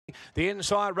The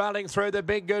inside rolling through the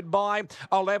big goodbye.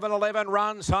 11-11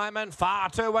 runs home and Far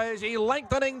Too Easy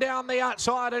lengthening down the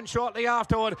outside, and shortly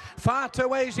afterward Far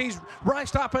Too Easy's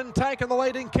raced up and taken the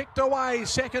lead and kicked away.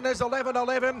 Second is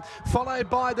 11-11, followed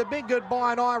by the big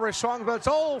goodbye and Irish Song, but it's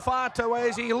all Far Too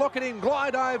Easy. Look at him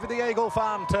glide over the Eagle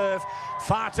Farm turf.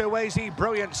 Far Too Easy,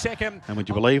 brilliant second. And would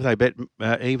you believe they bet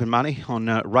even money on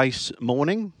race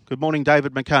morning? Good morning,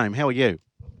 David McColm. How are you?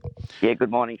 Yeah, good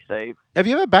morning, Steve. Have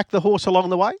you ever backed the horse along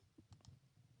the way?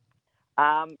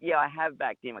 Yeah, I have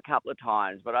backed him a couple of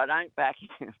times, but I don't back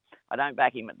him. I don't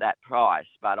back him at that price.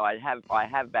 But I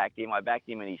have backed him. I backed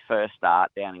him in his first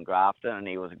start down in Grafton, and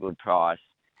he was a good price.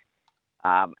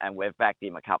 And we've backed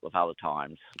him a couple of other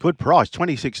times. Good price,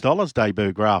 $26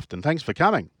 debut Grafton. Thanks for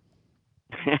coming.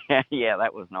 Yeah,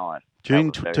 that was nice.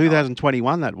 June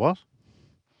 2021, nice. That was.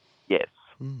 Yes.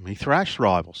 He thrashed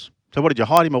rivals. So what, did you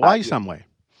hide him away somewhere?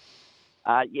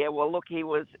 Yeah, well, look, it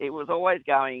was always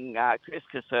going. Chris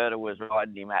Caserta was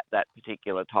riding him at that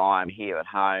particular time here at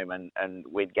home, and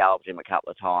we'd galloped him a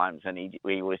couple of times, and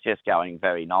he was just going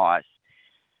very nice.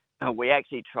 We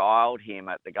actually trialled him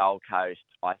at the Gold Coast,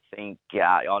 I think,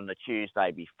 on the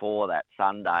Tuesday before that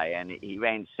Sunday, and he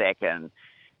ran second.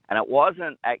 And it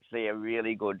wasn't actually a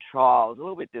really good trial. I was a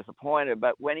little bit disappointed,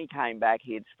 but when he came back,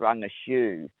 he had sprung a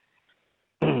shoe.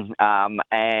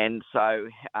 And so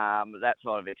that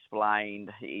sort of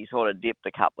explained, he sort of dipped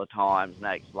a couple of times, and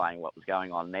that explained what was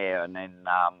going on there. And then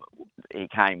he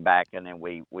came back, and then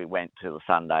we went to the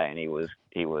Sunday, and he was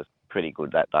pretty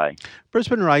good that day.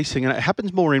 Brisbane racing, and it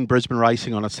happens more in Brisbane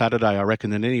racing on a Saturday, I reckon,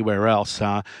 than anywhere else.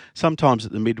 Sometimes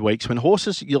at the midweeks, when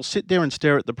horses, you'll sit there and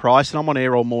stare at the price, and I'm on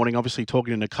air all morning, obviously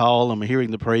talking to Nicole, and we're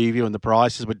hearing the preview and the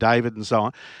prices with David and so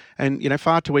on. And,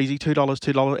 Far Too Easy,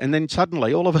 $2, and then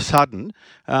suddenly, all of a sudden,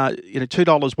 $2,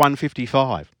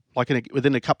 $1.55, like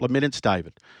within a couple of minutes,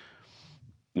 David.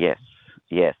 Yes.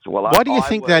 Well, why do you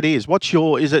think that is?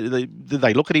 Did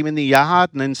they look at him in the yard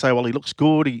and then say, well, he looks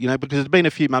good, because it's been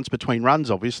a few months between runs,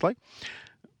 obviously.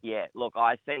 Yeah, look,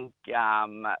 I think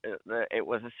it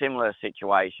was a similar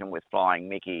situation with Flying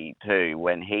Mickey too,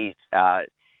 when they're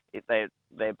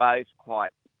both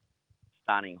quite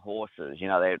stunning horses.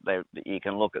 You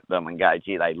can look at them and go,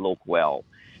 gee, they look well.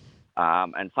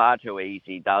 And Far Too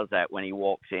Easy does that when he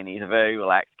walks in. He's a very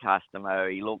relaxed customer.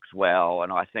 He looks well,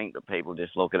 and I think that people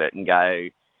just look at it and go,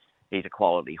 he's a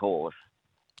quality horse.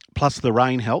 Plus the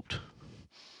rain helped.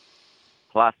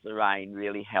 Plus the rain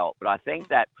really helped. But I think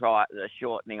that the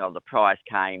shortening of the price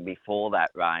came before that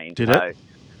rain. Did it?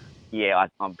 Yeah,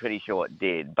 I'm pretty sure it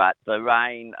did. But the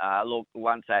rain, look,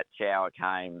 once that shower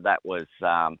came, that was,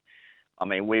 I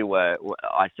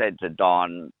said to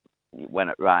Don, when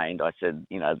it rained, I said,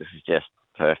 this is just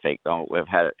perfect. We've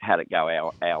had it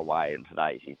go our way, and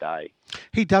today's his day.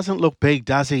 He doesn't look big,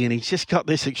 does he? And he's just got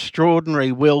this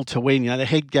extraordinary will to win. The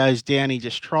head goes down. He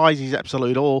just tries his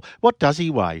absolute all. What does he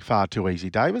weigh, Far Too Easy,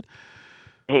 David?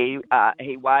 He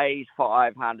weighs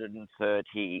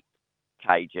 530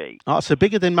 kg. Oh, so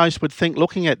bigger than most would think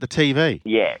looking at the TV.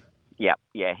 Yeah.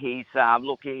 He's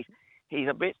he's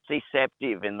a bit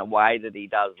deceptive in the way that he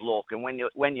does look, and when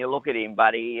you look at him,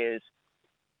 but he's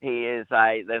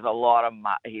a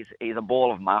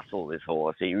ball of muscle, this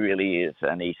horse. He really is,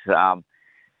 and he's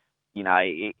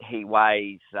he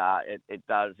weighs. It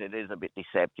is a bit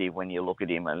deceptive when you look at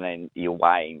him and then you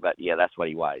weigh him, but yeah, that's what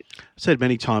he weighs. I said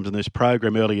many times in this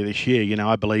program earlier this year,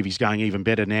 I believe he's going even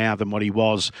better now than what he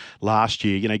was last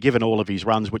year. Given all of his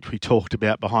runs, which we talked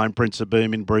about behind Prince of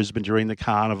Boom in Brisbane during the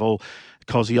Carnival.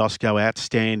 Kosciuszko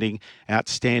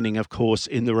outstanding, of course,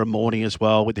 in the Ramornie as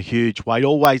well with the huge weight.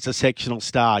 Always a sectional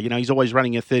star. He's always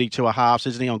running a 32.5,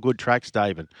 isn't he, on good tracks,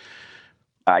 David?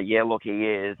 Yeah, look, he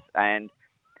is. And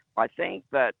I think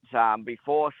that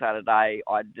before Saturday,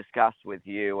 I discussed with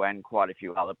you and quite a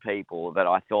few other people that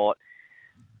I thought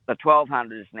the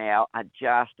 1200s now are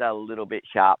just a little bit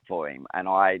sharp for him. And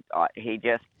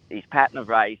his pattern of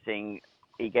racing,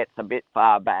 he gets a bit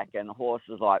far back, and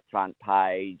horses like Front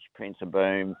Page, Prince of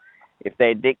Boom, if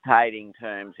they're dictating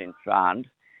terms in front,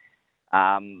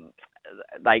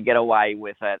 they get away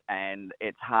with it, and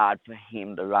it's hard for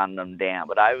him to run them down.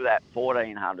 But over that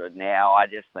 1400 now, I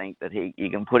just think that you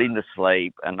can put him to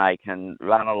sleep, and they can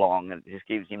run along, and it just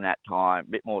gives him that time,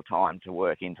 a bit more time to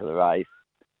work into the race.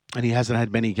 And he hasn't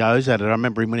had many goes at it. I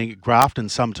remember him winning at Grafton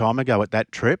some time ago at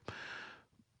that trip.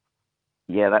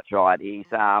 Yeah, that's right. He's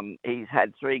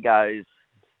had 3 goes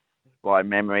by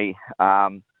memory.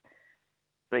 3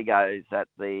 goes at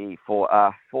the 4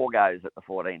 goes at the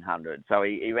 1400. So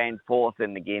he ran 4th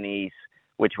in the Guineas,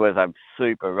 which was a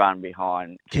super run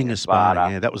behind King of Sparta.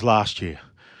 Yeah, that was last year.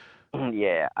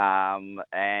 Yeah,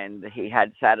 and he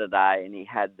had Saturday, and he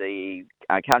had the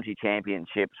country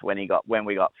championships when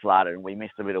we got flooded, and we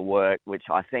missed a bit of work, which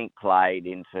I think played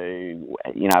into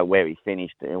where he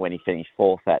finished when he finished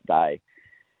fourth that day.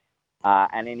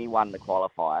 And then he won the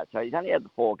qualifier. So he's only had the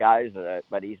 4 goes at it,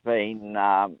 but he's been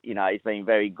he's been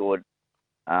very good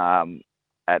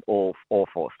at all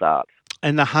 4 starts.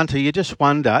 And the Hunter, you just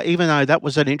wonder, even though that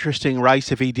was an interesting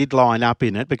race if he did line up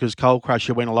in it, because Coal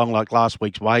Crusher went along like last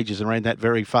week's Wages and ran that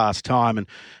very fast time, and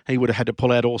he would have had to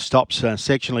pull out all stops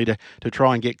sectionally to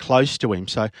try and get close to him.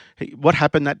 So what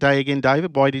happened that day again,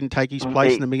 David? Why he didn't take his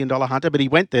place in the $1 Million Hunter? But he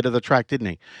went there to the track, didn't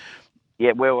he?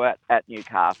 Yeah, we were at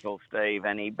Newcastle, Steve,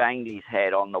 and he banged his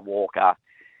head on the walker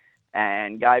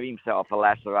and gave himself a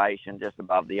laceration just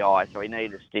above the eye, so he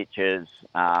needed stitches.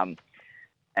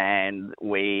 And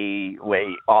we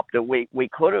opted. We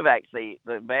could have actually.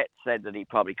 The vet said that he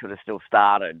probably could have still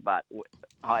started, but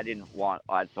I didn't want.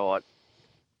 I thought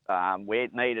we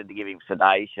needed to give him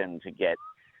sedation to get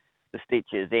the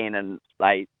stitches in, and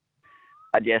I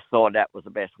just thought that was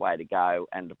the best way to go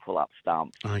and to pull up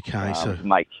stumps. Okay, so to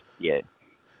make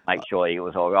sure he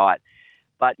was all right.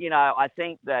 But I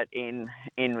think that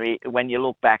when you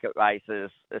look back at races,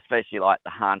 especially like the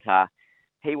Hunter,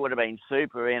 he would have been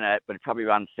super in it, but he'd probably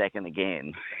run second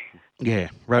again. Yeah,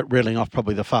 reeling off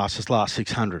probably the fastest last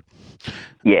 600.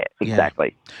 Yeah,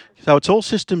 exactly. Yeah. So it's all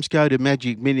systems go to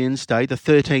Magic Millions Day, the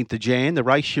 13th of Jan. The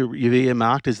race you've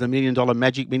earmarked is the $1 Million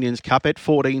Magic Millions Cup at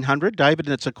 1,400, David,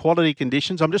 and it's a quality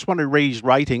conditions. I'm just wondering his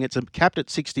rating. It's capped at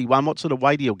 61. What sort of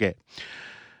weight he'll get?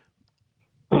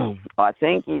 I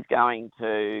think he's going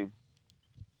to...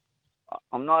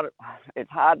 It's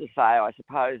hard to say. I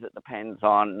suppose it depends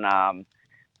on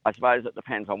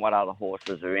what other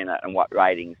horses are in it and what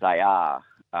ratings they are,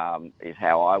 is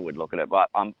how I would look at it. But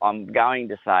I'm going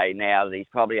to say now that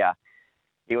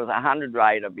he was a 100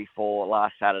 rater before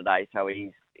last Saturday, so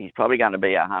he's probably going to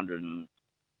be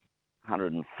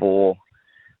 104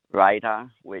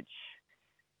 rater, which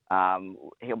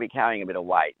he'll be carrying a bit of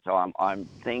weight. So I'm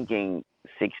thinking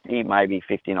 60, maybe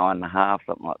 59.5,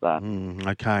 something like that.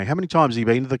 Okay. How many times has he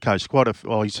been to the coast?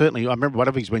 He certainly, I remember one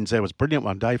of his wins there was brilliant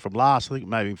one day from last, I think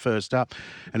maybe first up.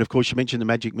 And of course you mentioned the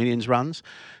Magic Millions runs,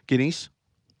 Guineas.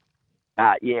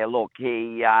 Yeah, look,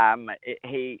 he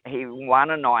won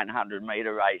a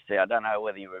 900-metre race there. I don't know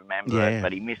whether you remember it,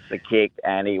 but he missed the kick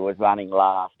and he was running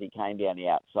last. He came down the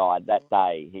outside. That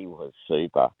day he was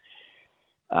super.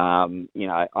 His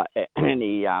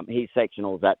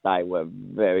sectionals that day were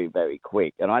very, very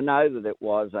quick. And I know that it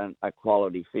wasn't a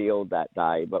quality field that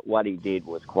day, but what he did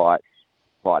was quite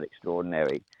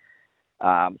extraordinary.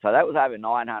 So that was over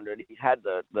 900. He's had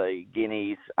the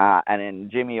Guineas, and then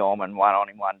Jimmy Orman won on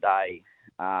him one day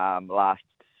last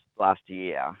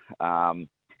year. On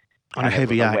a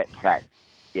heavy wet track.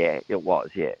 Yeah, it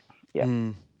was, yeah.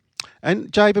 And,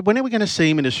 David, when are we going to see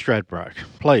him in a Stradbroke?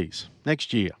 Please,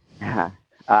 next year. Next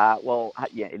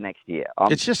year.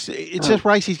 It's just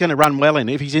race he's going to run well in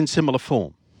if he's in similar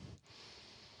form.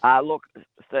 Look,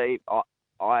 Steve,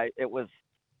 it was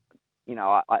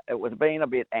being a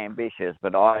bit ambitious,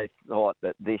 but I thought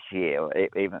that this year,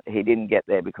 he didn't get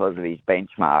there because of his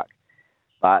benchmark.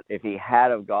 But if he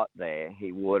had have got there,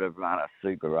 he would have run a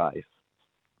super race.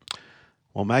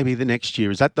 Well, maybe the next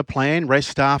year. Is that the plan?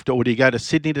 Rest after, or do you go to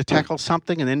Sydney to tackle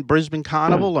something and then Brisbane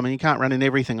Carnival? I mean, you can't run in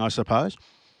everything, I suppose.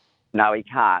 No, he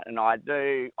can't, and I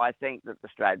think that the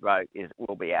Stradbroke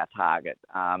will be our target.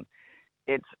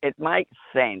 It makes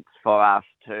sense for us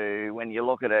to, when you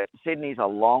look at it, Sydney's a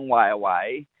long way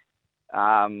away,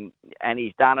 and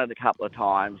he's done it a couple of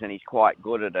times, and he's quite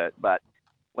good at it. But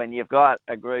when you've got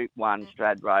a Group 1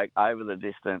 Stradbroke over the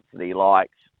distance that he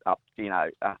likes, up an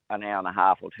hour and a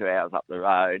half or 2 hours up the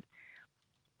road,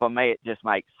 for me, it just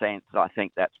makes sense. I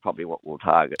think that's probably what we'll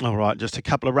target. All right, just a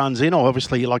couple of runs in. Or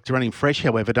obviously, you like to run him fresh,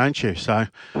 however, don't you? So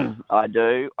I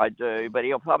do. But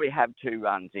he'll probably have 2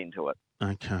 runs into it.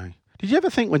 Okay. Did you ever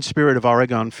think when Spirit of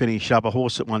Oregon finished up, a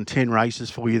horse that won 10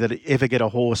 races for you, that it ever get a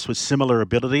horse with similar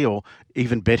ability or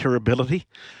even better ability?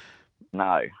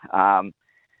 No.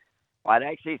 I'd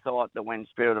actually thought that when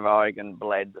Spirit of Oregon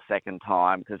bled the second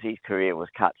time, because his career was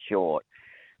cut short,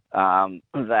 Don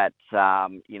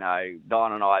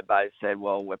and I both said,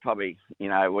 well, we're probably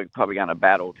going to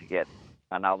battle to get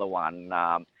another one.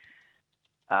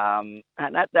 And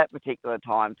at that particular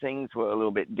time, things were a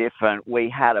little bit different. We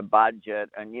had a budget,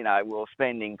 and we were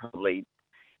spending probably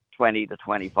 $20,000 to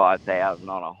 $25,000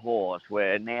 on a horse.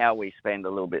 Where now we spend a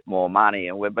little bit more money,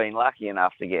 and we've been lucky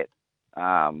enough to get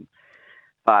Far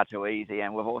Too Easy,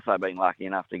 and we've also been lucky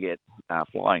enough to get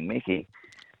Flying Mickey.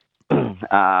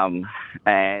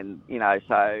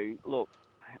 So look,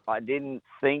 I didn't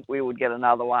think we would get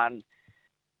another one.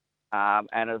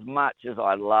 And as much as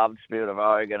I loved Spirit of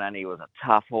Oregon, and he was a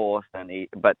tough horse,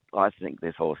 but I think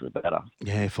this horse is better.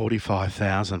 Yeah,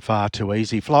 45,000, far too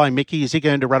easy. Flying Mickey, is he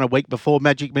going to run a week before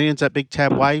Magic Millions at Big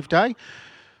Tab Wave Day?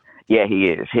 Yeah, he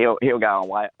is. He'll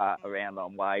go around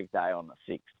on Wave Day on the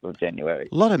 6th of January.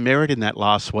 A lot of merit in that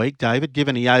last week, David,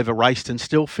 given he over-raced and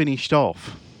still finished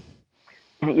off.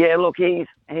 Yeah, look, he's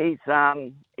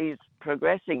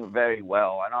progressing very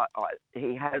well, and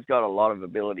he has got a lot of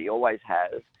ability, always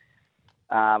has.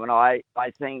 And I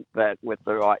think that with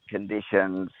the right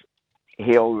conditions,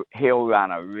 he'll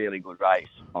run a really good race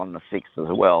on the 6th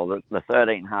as well. The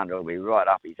 1300 will be right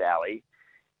up his alley,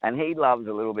 and he loves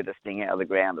a little bit of sting out of the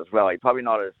ground as well. He probably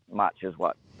not as much as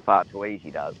what Far Too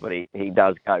Easy does, but he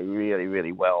does go really,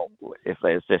 really well if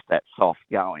there's just that soft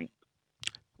going.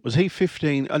 Was he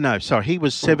 15? Oh, no, sorry, he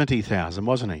was 70,000,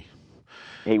 wasn't he?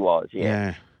 He was, yeah.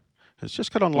 Yeah. It's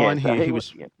just got online so here. He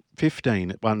was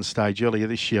 15 at one stage earlier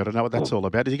this year. I don't know what that's all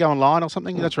about. Did he go online or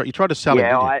something? That's right. You tried to sell him,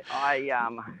 didn't you? Yeah,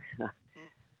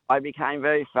 I became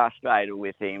very frustrated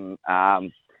with him.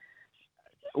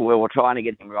 We were trying to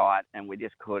get him right, and we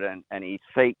just couldn't. And his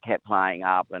feet kept playing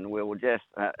up, and we were just.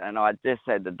 And I just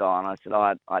said to Don, I said,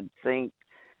 I think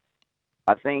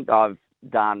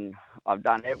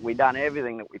we've done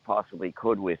everything that we possibly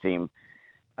could with him,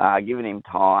 given him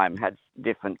time, had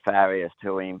different farriers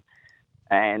to him.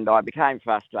 And I became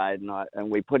frustrated, and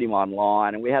we put him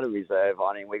online, and we had a reserve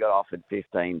on him. We got offered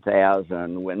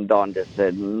 15,000 when Don just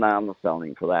said, "No, I'm not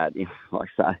selling for that."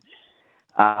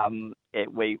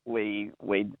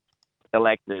 We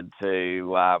elected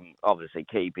to obviously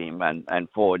keep him and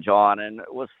forge on. And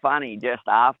it was funny. Just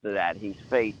after that, his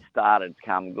feet started to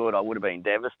come good. I would have been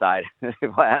devastated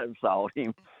if I hadn't sold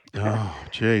him. Oh,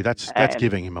 gee, that's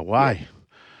giving him away.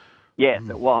 Yes,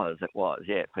 it was.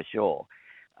 Yeah, for sure.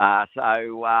 So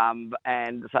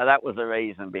that was the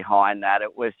reason behind that.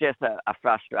 It was just a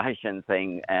frustration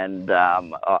thing, and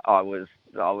I was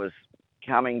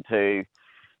coming to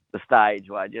the stage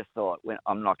where I just thought, well,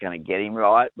 I'm not going to get him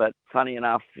right. But funny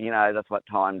enough, that's what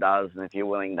time does, and if you're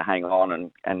willing to hang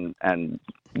on and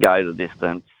go the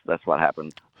distance, that's what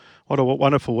happens. What a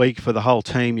wonderful week for the whole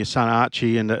team, your son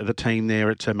Archie and the team there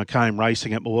at McComb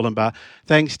Racing at Moorlambar.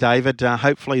 Thanks, David.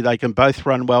 Hopefully they can both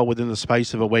run well within the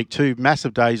space of a week. 2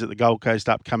 massive days at the Gold Coast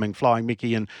upcoming, Flying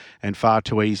Mickey and Far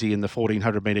Too Easy in the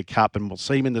 1400 metre Cup, and we'll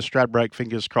see him in the Stradbroke,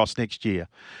 fingers crossed, next year.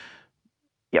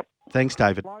 Thanks,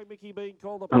 David. Flying Mickey being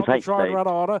called upon to try and run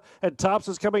on, and Tarps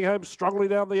is coming home strongly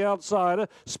down the outside.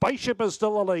 Spaceship is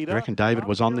still the leader. You reckon David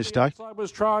was on this day?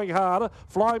 Was trying harder.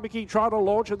 Flying Mickey trying to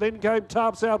launch, and then came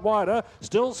Tarps out wider.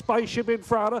 Still Spaceship in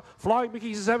front. Flying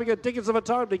Mickey is having a dickens of a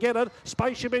time to get it.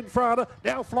 Spaceship in front.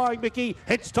 Now Flying Mickey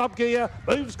hits top gear,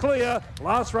 moves clear.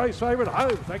 Last race favourite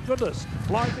home, thank goodness.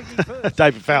 Flying Mickey first.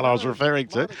 David Fowler I was referring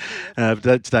to.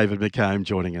 That's David McComb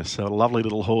joining us. A lovely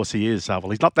little horse he is. Well,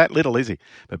 he's not that little, is he?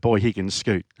 But boy, he can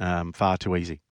scoot. Far Too Easy.